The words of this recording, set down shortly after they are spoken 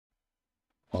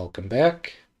Welcome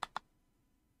back.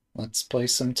 Let's play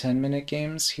some 10-minute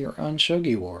games here on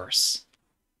Shogi Wars.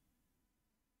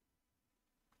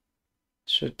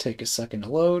 Should take a second to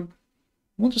load.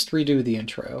 We'll just redo the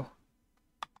intro.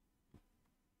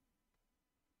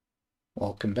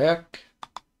 Welcome back.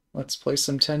 Let's play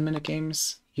some 10-minute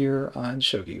games here on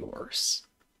Shogi Wars.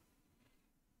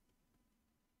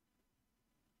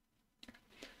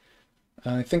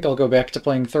 I think I'll go back to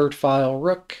playing third file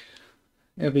Rook.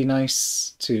 It'd be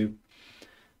nice to,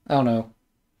 I don't know.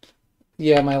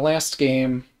 Yeah, my last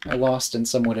game I lost in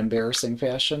somewhat embarrassing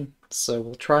fashion, so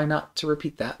we'll try not to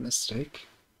repeat that mistake.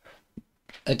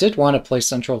 I did want to play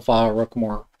central file Rook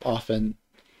more often,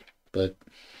 but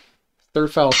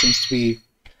third file seems to be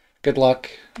good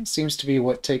luck. Seems to be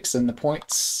what takes in the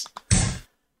points,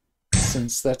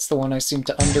 since that's the one I seem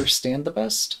to understand the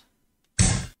best.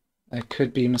 I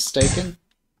could be mistaken.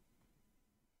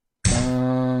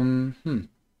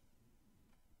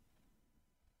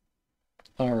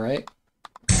 Alright.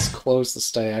 Let's close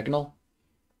this diagonal.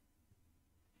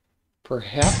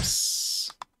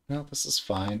 Perhaps... No, this is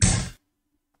fine.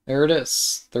 There it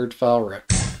is. Third file Rook.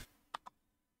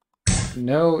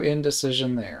 No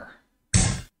indecision there.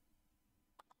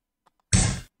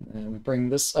 And we bring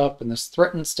this up, and this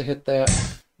threatens to hit that,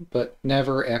 but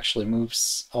never actually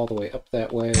moves all the way up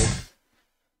that way.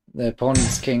 The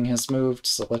opponent's king has moved,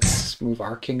 so let's move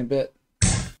our king a bit.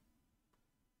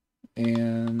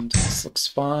 And this looks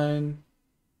fine.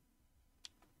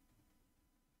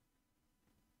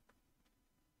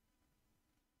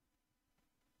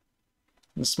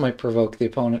 This might provoke the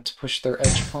opponent to push their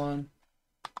edge pawn.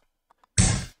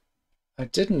 I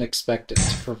didn't expect it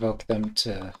to provoke them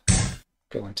to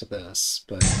go into this,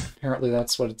 but apparently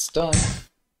that's what it's done.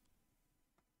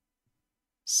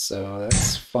 So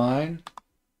that's fine.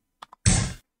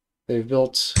 They've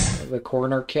built the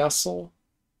corner castle,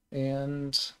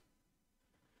 and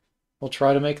we'll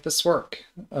try to make this work.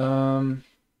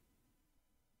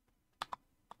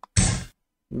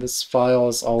 This file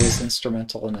is always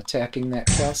instrumental in attacking that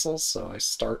castle, so I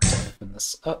start to open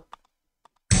this up.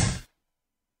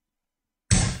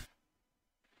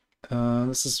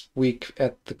 This is weak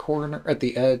at the corner, at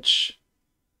the edge,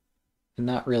 and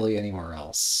not really anywhere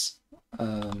else.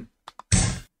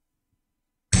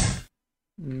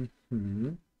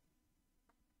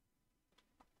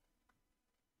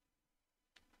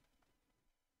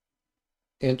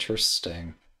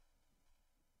 Interesting.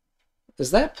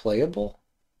 Is that playable?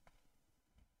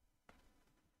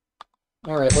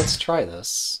 Alright, let's try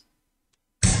this.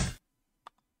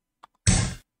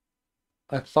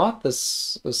 I thought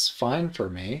this was fine for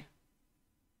me.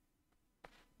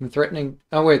 I'm threatening...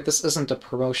 Oh wait, this isn't a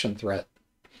promotion threat.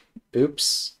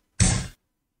 Oops.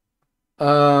 I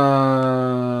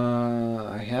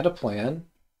had a plan.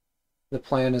 The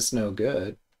plan is no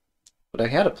good. But I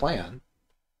had a plan.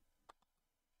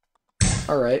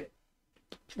 Alright.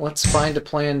 Let's find a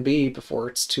plan B before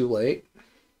it's too late.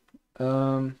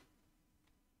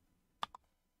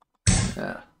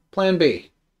 Plan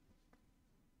B.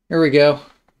 Here we go.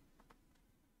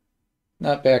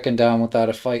 Not backing down without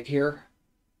a fight here,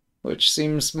 which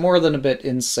seems more than a bit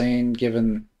insane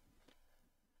given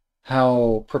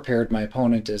how prepared my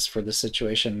opponent is for the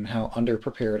situation and how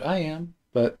underprepared I am,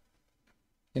 but,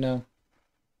 you know,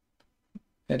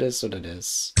 it is what it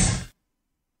is.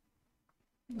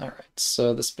 Alright,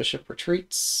 so this bishop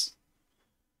retreats.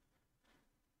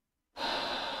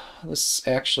 This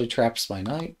actually traps my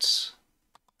knight.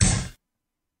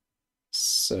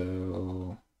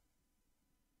 So...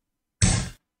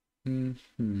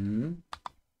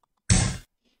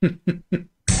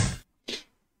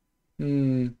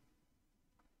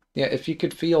 Yeah, if you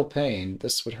could feel pain,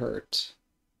 this would hurt.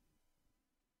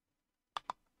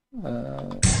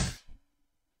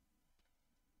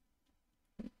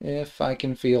 If I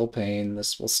can feel pain,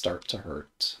 this will start to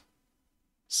hurt.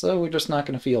 So we're just not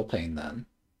going to feel pain then.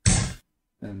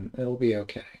 And it'll be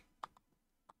okay.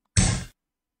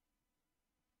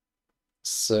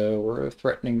 So we're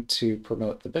threatening to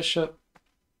promote the bishop.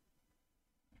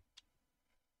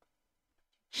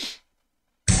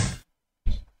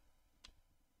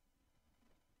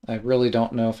 I really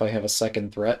don't know if I have a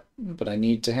second threat, but I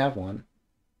need to have one.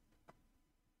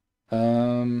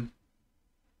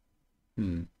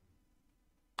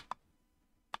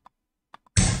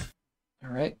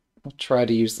 Alright, we'll try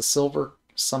to use the silver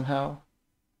somehow.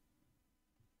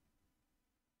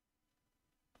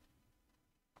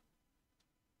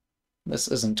 This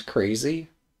isn't crazy.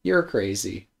 You're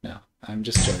crazy. No, I'm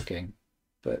just joking.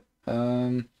 But,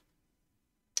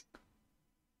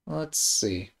 let's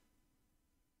see.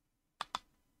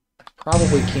 I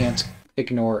probably can't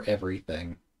ignore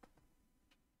everything.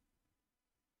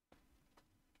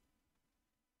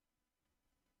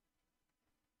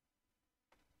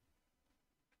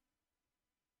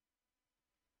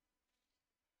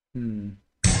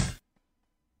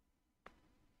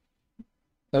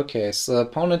 Okay, so the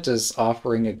opponent is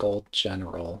offering a gold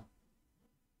general.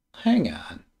 Hang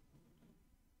on.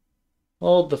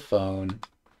 Hold the phone.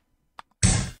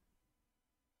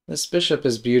 This bishop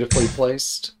is beautifully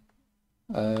placed.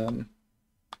 And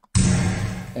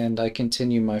I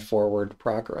continue my forward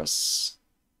progress.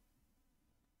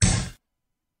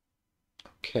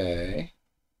 Okay.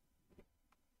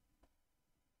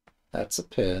 That's a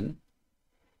pin.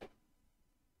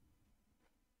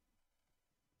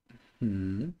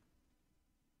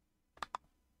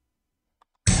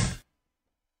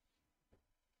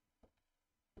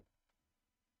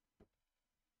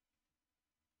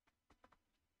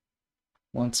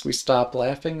 Once we stop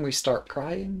laughing, we start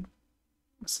crying.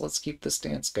 So let's keep this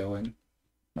dance going.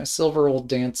 My silver will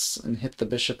dance and hit the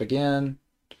bishop again.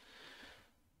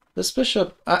 This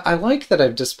bishop, I like that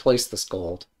I've displaced this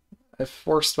gold. I've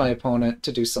forced my opponent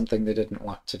to do something they didn't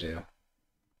want to do.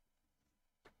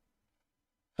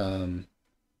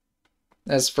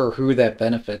 As for who that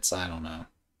benefits, I don't know.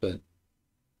 But,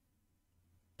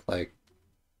 like...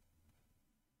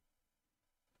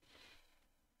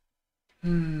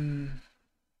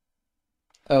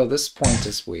 Oh, this point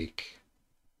is weak.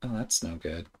 Oh, that's no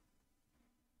good.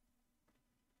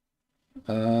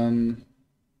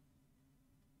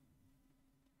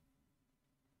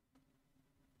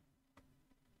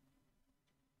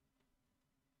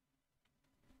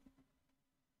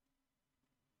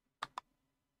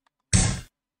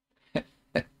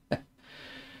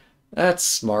 That's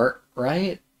smart,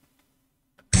 right?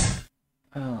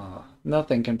 Oh,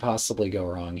 nothing can possibly go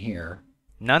wrong here.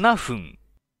 7分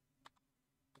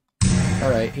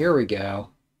Alright, here we go.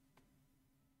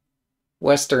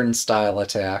 Western style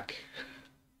attack.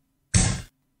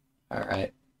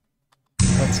 Alright.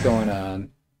 What's going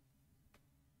on?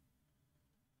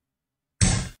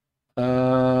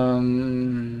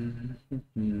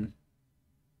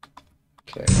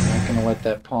 Okay, we're not gonna let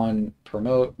that pawn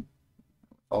promote.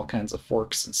 All kinds of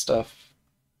forks and stuff.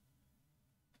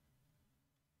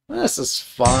 This is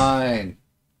fine.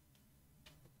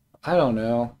 I don't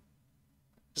know.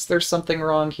 Is there something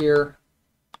wrong here?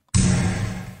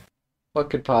 What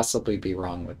could possibly be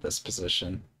wrong with this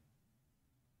position?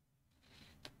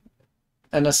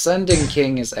 An ascending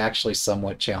king is actually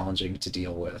somewhat challenging to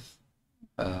deal with.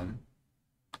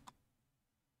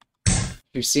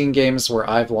 You've seen games where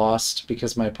I've lost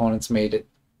because my opponent's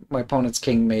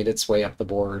king made its way up the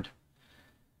board.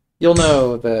 You'll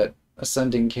know that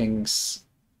ascending kings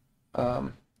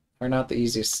are not the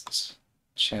easiest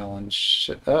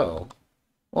challenge. Oh,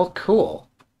 well, cool.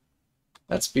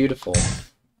 That's beautiful.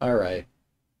 All right.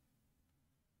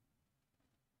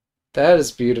 That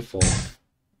is beautiful.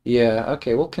 Yeah,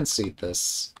 okay, we'll concede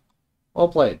this. Well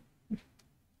played.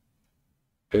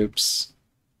 Oops.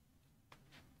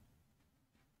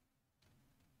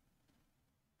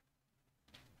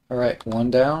 Alright,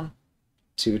 1 down.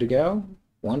 2 to go.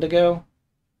 1 to go.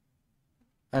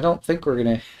 I don't think we're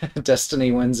gonna... Destiny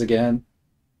wins again.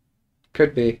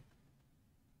 Could be.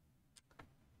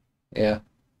 Yeah.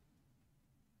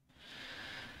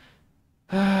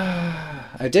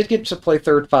 I did get to play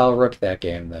third file rook that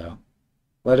game, though.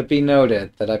 Let it be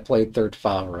noted that I played third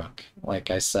file rook,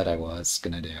 like I said I was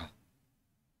gonna do.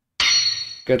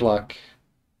 Good luck.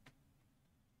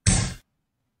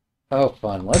 Oh,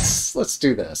 fun. Let's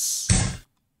do this.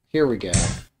 Here we go.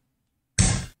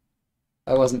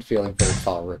 I wasn't feeling third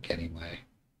file rook anyway.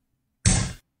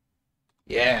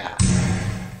 Yeah.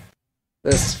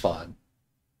 This is fun.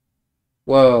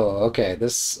 Whoa, okay,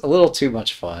 this is a little too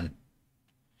much fun.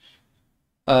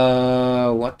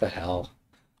 What the hell?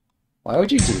 Why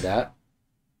would you do that?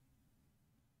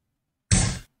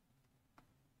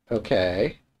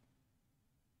 Okay.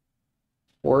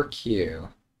 4Q.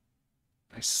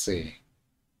 I see.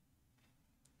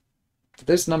 Do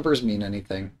those numbers mean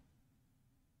anything?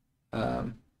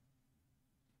 No,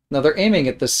 they're aiming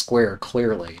at this square,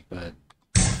 clearly, but...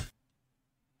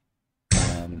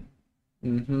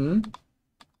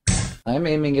 I'm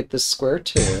aiming at this square,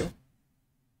 too.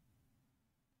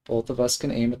 Both of us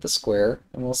can aim at the square,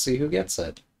 and we'll see who gets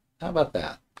it. How about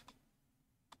that?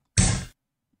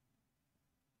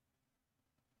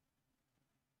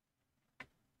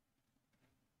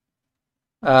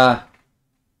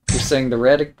 You're saying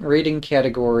the rating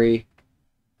category...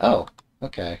 Oh,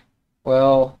 okay.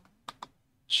 Well,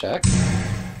 check.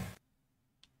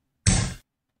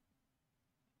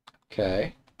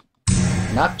 Okay.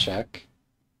 Not check.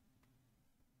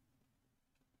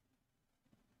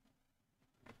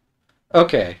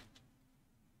 Okay.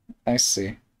 I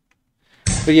see.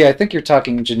 But yeah, I think you're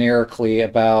talking generically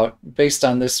about, based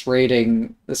on this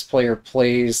rating, this player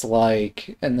plays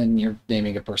like, and then you're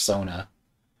naming a persona.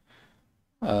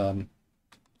 Um,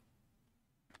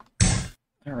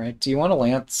 all right, do you want a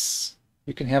lance?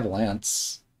 You can have a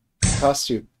lance. It costs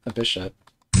you a bishop.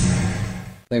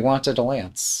 They wanted a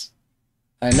lance.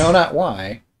 I know not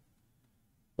why,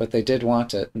 but they did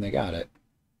want it, and they got it.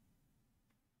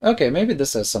 Okay, maybe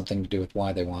this has something to do with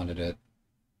why they wanted it.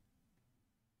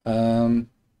 Do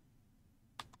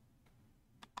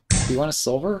you want a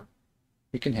silver?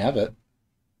 You can have it.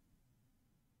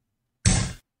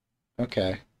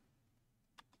 Okay.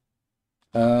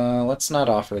 Let's not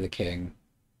offer the king.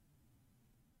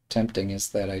 Tempting as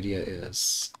that idea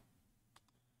is.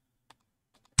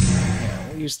 Yeah,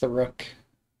 we'll use the rook.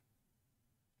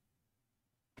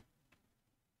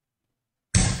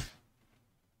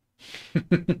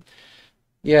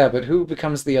 Yeah, but who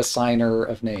becomes the assigner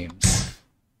of names?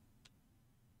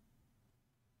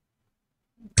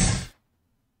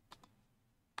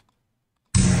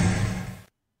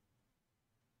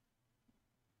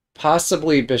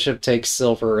 Possibly bishop takes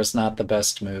silver is not the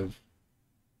best move.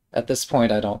 At this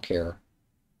point, I don't care.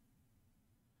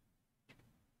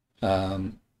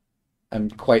 I'm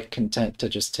quite content to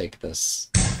just take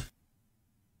this.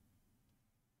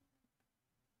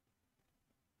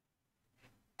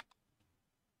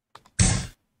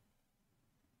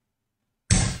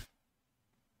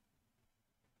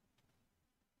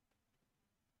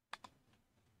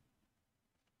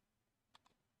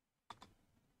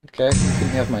 Okay, you can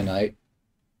have my knight.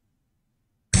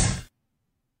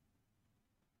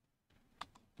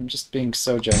 I'm just being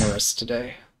so generous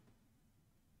today.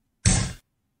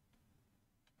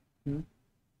 Hmm?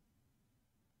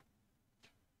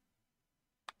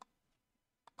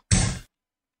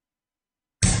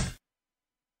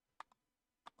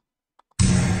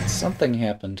 Something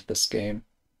happened this game.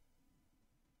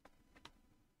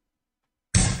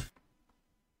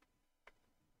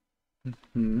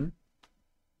 Hmm.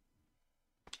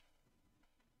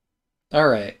 All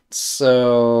right,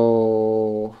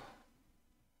 so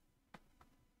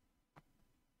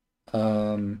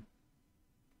um,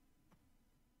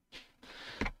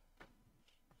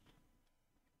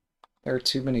 there are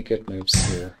too many good moves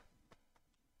here.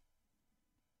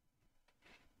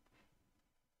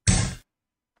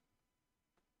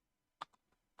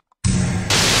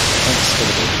 Thanks for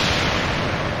the bait.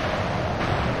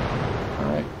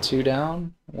 All right, 2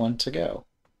 down, 1 to go.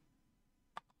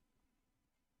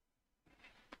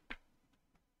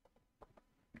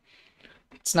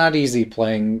 It's not easy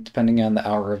playing depending on the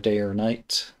hour of day or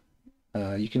night.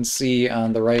 You can see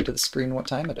on the right of the screen what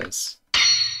time it is.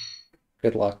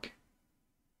 Good luck.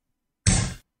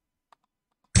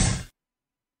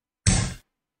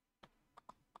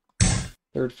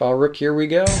 Third file rook, here we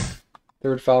go.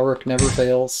 Third file rook never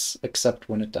fails, except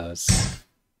when it does.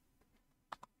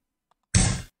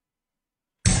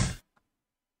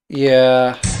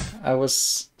 Yeah, I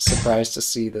was surprised to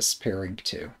see this pairing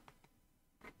too.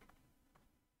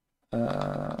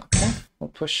 Okay, we'll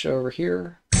push over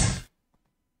here.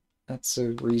 That's a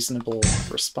reasonable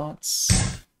response.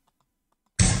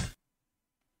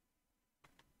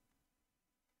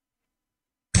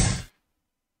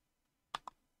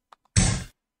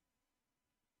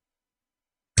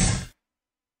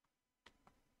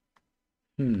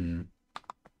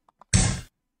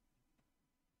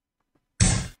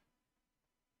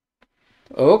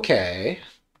 Okay.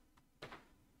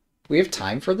 We have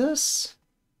time for this?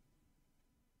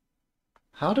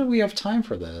 How do we have time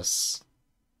for this?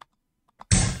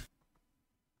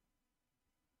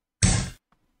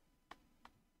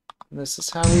 This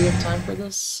is how we have time for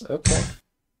this? Okay. If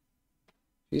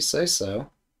you say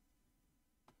so.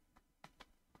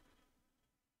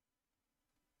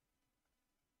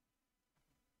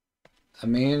 I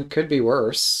mean, it could be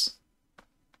worse.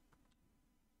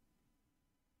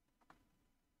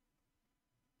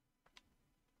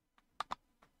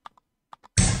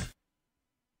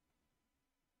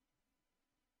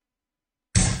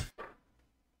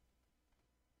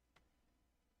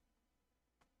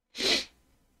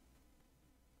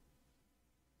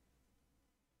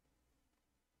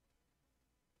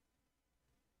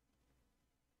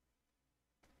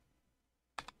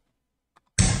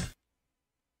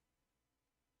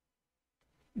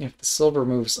 If the silver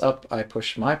moves up, I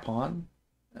push my pawn,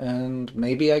 and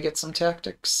maybe I get some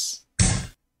tactics.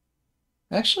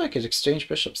 Actually, I could exchange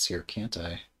bishops here, can't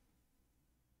I?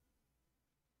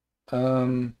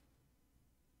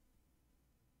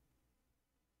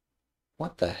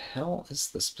 What the hell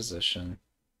is this position?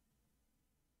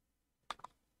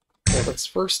 Okay, let's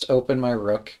first open my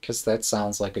rook, because that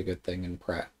sounds like a good thing in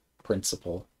prep.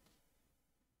 principle.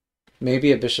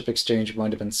 Maybe a bishop exchange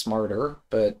might have been smarter,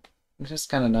 but it's just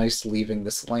kind of nice leaving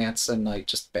this lance and knight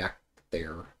just back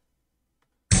there.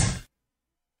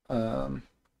 Um,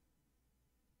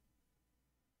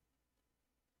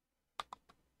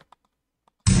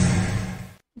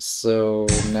 so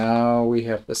now we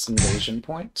have this invasion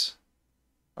point,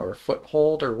 or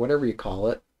foothold, or whatever you call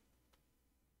it.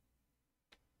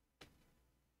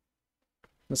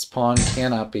 This pawn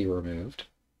cannot be removed.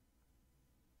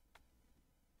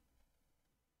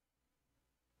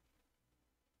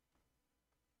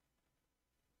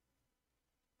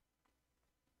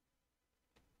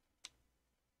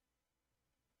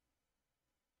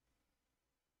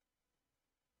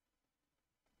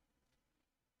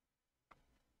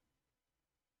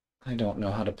 I don't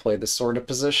know how to play this sort of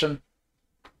position.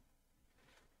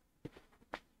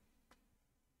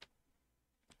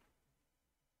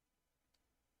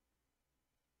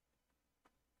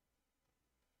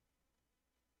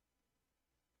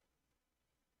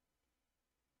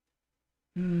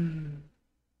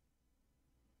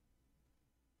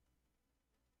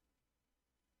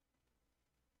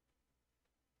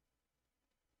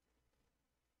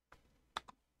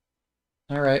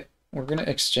 Alright, we're going to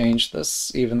exchange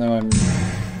this, even though I'm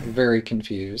very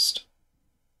confused.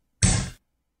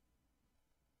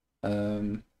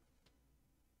 Um,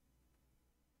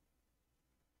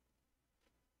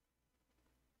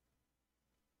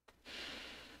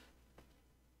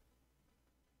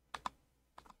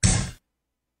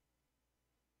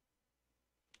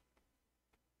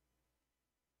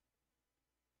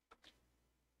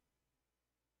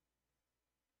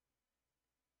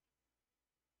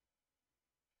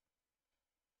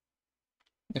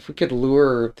 if we could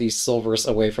lure these silvers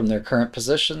away from their current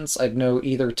positions, I'd know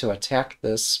either to attack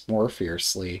this more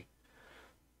fiercely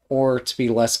or to be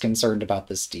less concerned about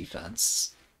this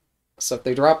defense. So if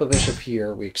they drop a bishop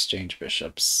here, we exchange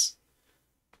bishops.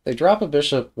 They drop a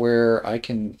bishop where I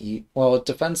can eat... Well, it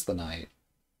defends the knight.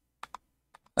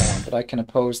 But I can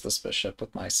oppose this bishop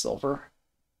with my silver.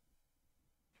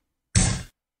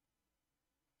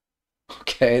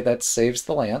 Okay, that saves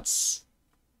the lance.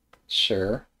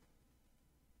 Sure.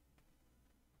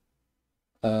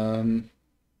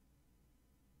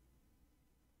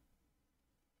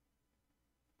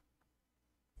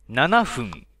 7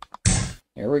分。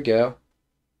 Here we go.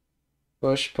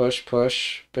 Push, push,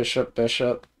 push. Bishop,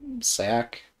 bishop.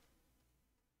 Sack.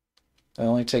 It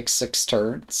only takes 6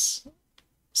 turns.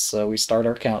 So we start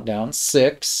our countdown.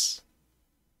 6.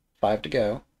 5 to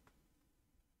go.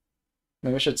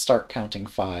 Maybe I should start counting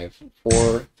 5.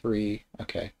 4, 3.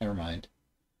 Okay, never mind.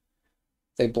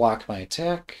 They block my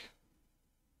attack.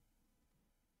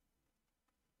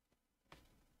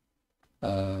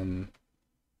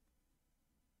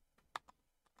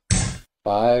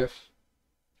 5.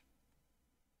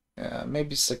 Yeah,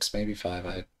 maybe 6, maybe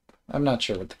 5. I'm not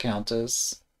sure what the count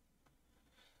is.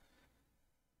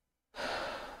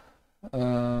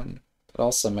 But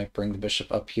also might bring the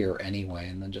bishop up here anyway,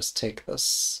 and then just take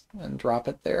this and drop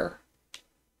it there.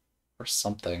 Or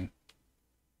something.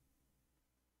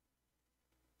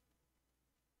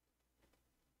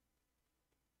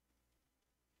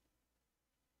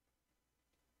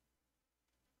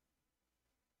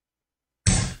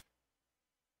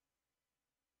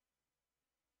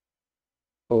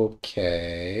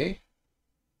 Okay.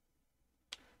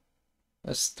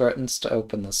 This threatens to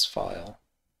open this file.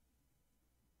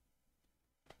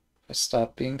 If I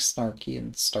stop being snarky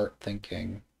and start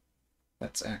thinking,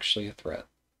 that's actually a threat.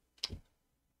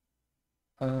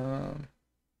 Alright,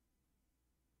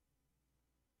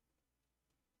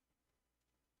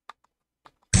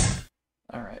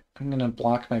 I'm going to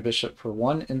block my bishop for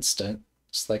 1 instant,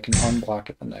 so that I can unblock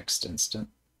it the next instant.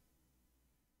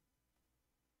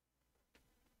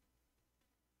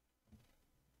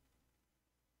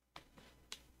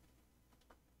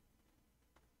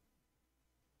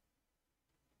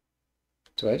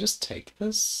 Do I just take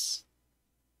this?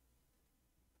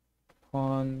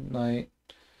 Pawn, knight.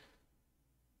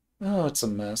 Oh, it's a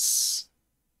mess.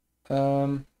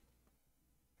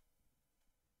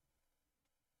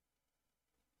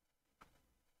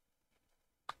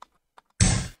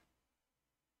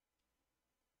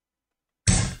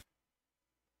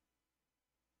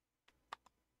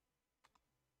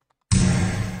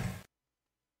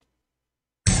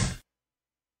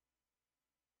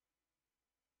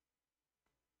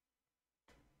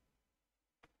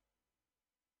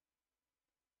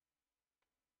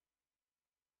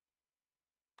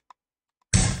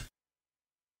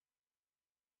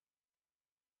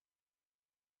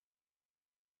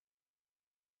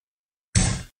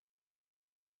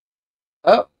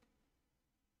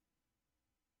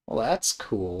 Well, that's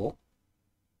cool.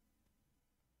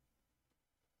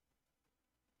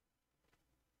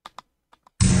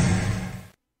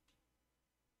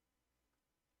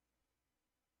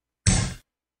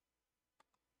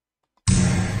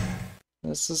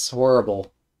 This is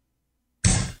horrible.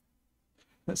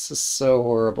 This is so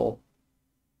horrible.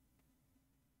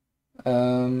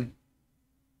 Um,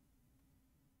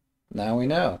 now we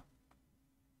know.5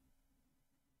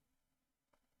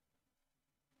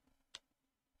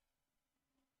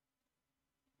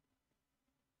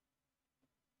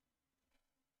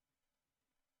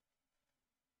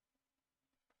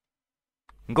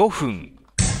分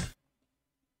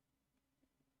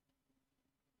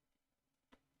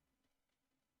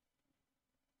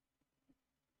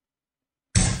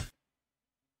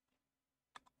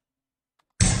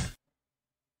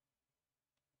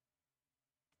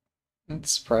I'm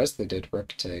surprised they did rook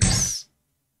takes.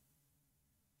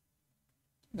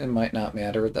 It might not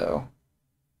matter, though.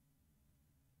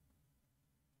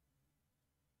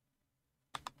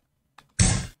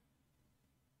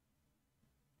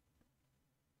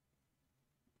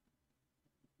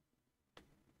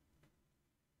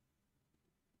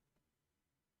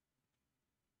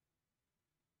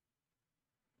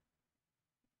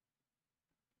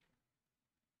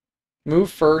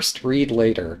 Move first, read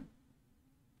later.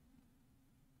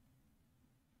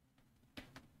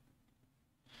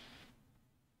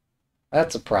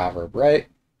 That's a proverb, right?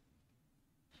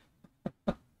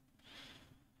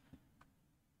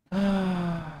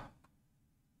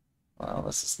 Well,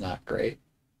 this is not great.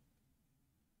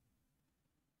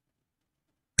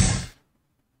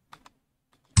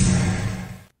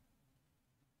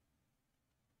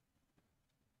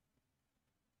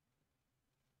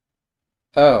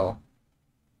 Oh.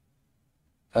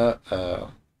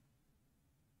 Uh-oh.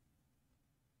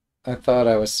 I thought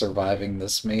I was surviving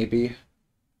this, maybe.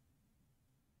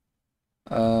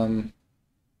 Um,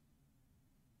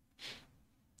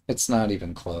 it's not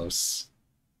even close.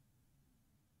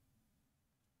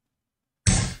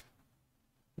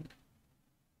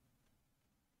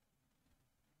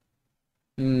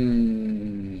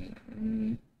 Hmm.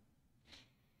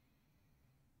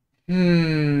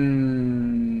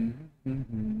 Hmm.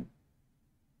 Hmm.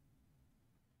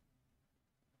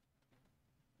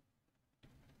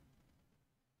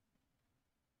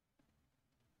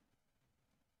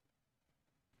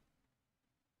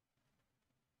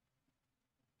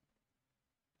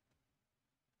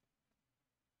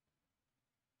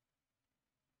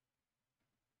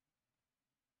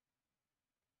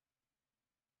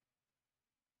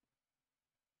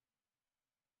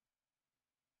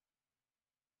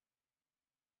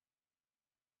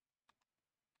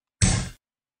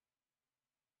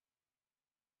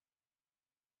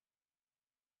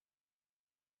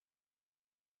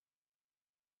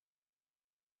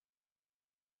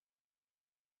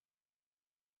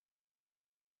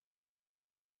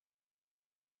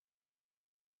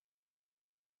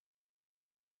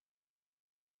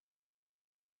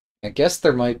 I guess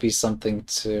there might be something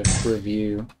to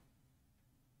review.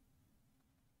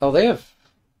 Oh, they have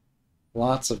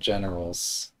lots of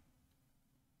generals.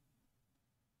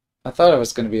 I thought I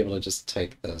was going to be able to just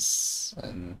take this,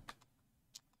 and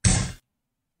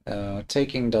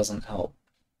taking doesn't help.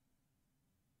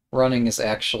 Running is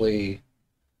actually,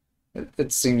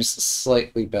 it seems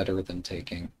slightly better than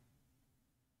taking.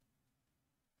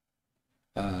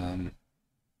 Um,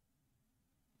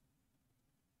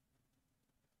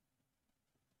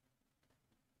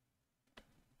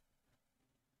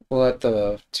 we'll let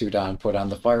the Tudon put on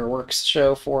the fireworks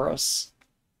show for us.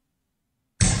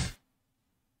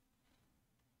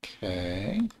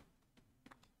 Okay.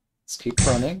 Let's keep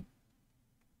running.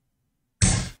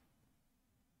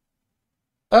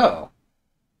 Oh.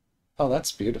 Oh,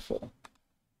 that's beautiful.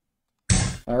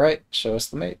 All right, show us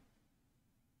the mate.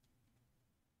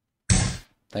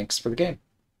 Thanks for the game.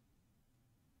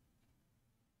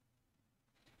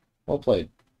 Well played.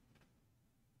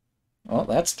 Well,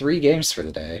 that's 3 games for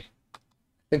the day. I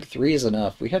think 3 is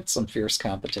enough. We had some fierce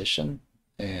competition,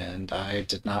 and I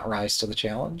did not rise to the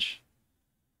challenge.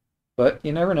 But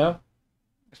you never know.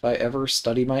 If I ever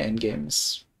study my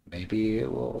endgames, maybe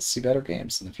we'll see better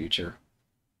games in the future.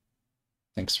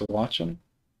 Thanks for watching.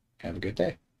 Have a good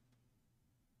day.